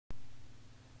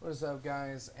is up,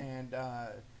 guys? And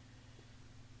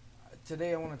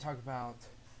today I want to talk about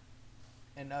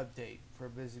an update for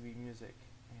Busy Bee Music,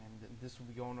 and this will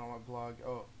be going on my blog.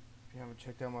 Oh, if you haven't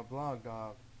checked out my blog,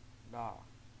 dog, nah.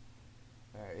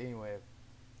 Anyway,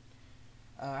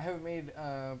 I haven't made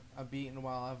a beat in a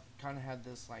while. I've kind of had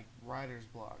this like writer's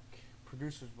block,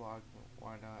 producer's block.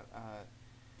 Why not?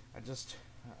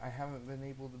 I haven't been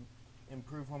able to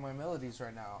improve on my melodies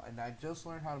right now, and I just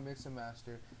learned how to mix and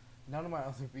master. None of my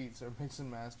other beats are mixed and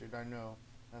mastered. I know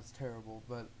that's terrible,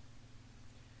 but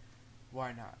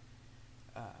why not?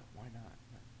 Why not?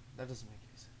 That doesn't make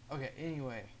any sense. Okay,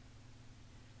 anyway,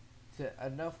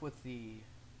 enough with the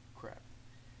crap.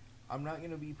 I'm not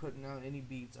gonna be putting out any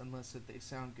beats unless they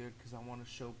sound good, because I want to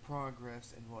show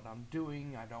progress in what I'm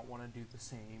doing. I don't want to do the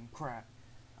same crap.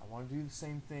 I want to do the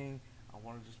same thing. I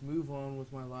want to just move on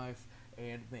with my life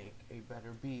and make a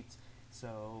better beat,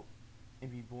 so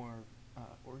it'd be more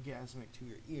orgasmic to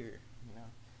your ear. You know.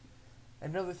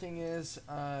 Another thing is,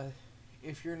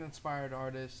 if you're an inspired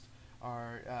artist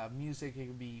or music, it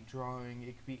could be drawing,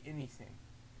 it could be anything.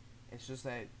 It's just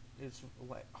that it's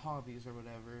like hobbies or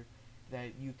whatever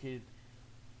that you could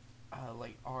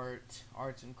like arts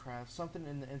and crafts, something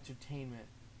in the entertainment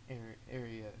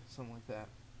area, something like that.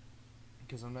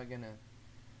 Because I'm not gonna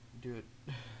do it.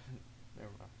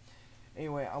 Never mind.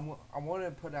 Anyway, I want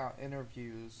to put out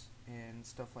interviews and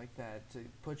stuff like that to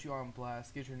put you on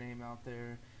blast, get your name out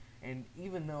there, and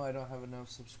even though I don't have enough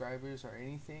subscribers or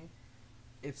anything,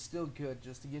 it's still good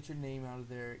just to get your name out of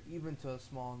there, even to a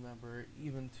small number,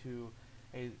 even to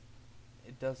a.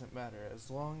 It doesn't matter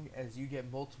as long as you get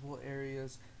multiple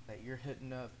areas that you're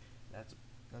hitting up.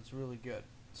 That's really good.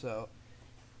 So,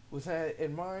 with that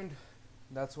in mind,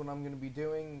 that's what I'm gonna be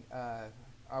doing.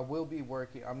 I will be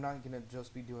working. I'm not gonna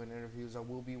just be doing interviews. I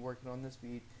will be working on this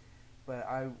beat, but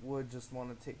I would just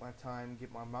want to take my time,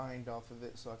 get my mind off of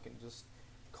it, so I can just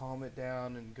calm it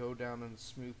down and go down on a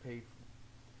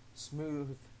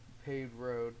smooth paved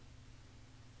road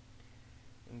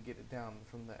and get it down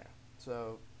from there.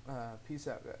 So, peace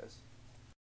out, guys.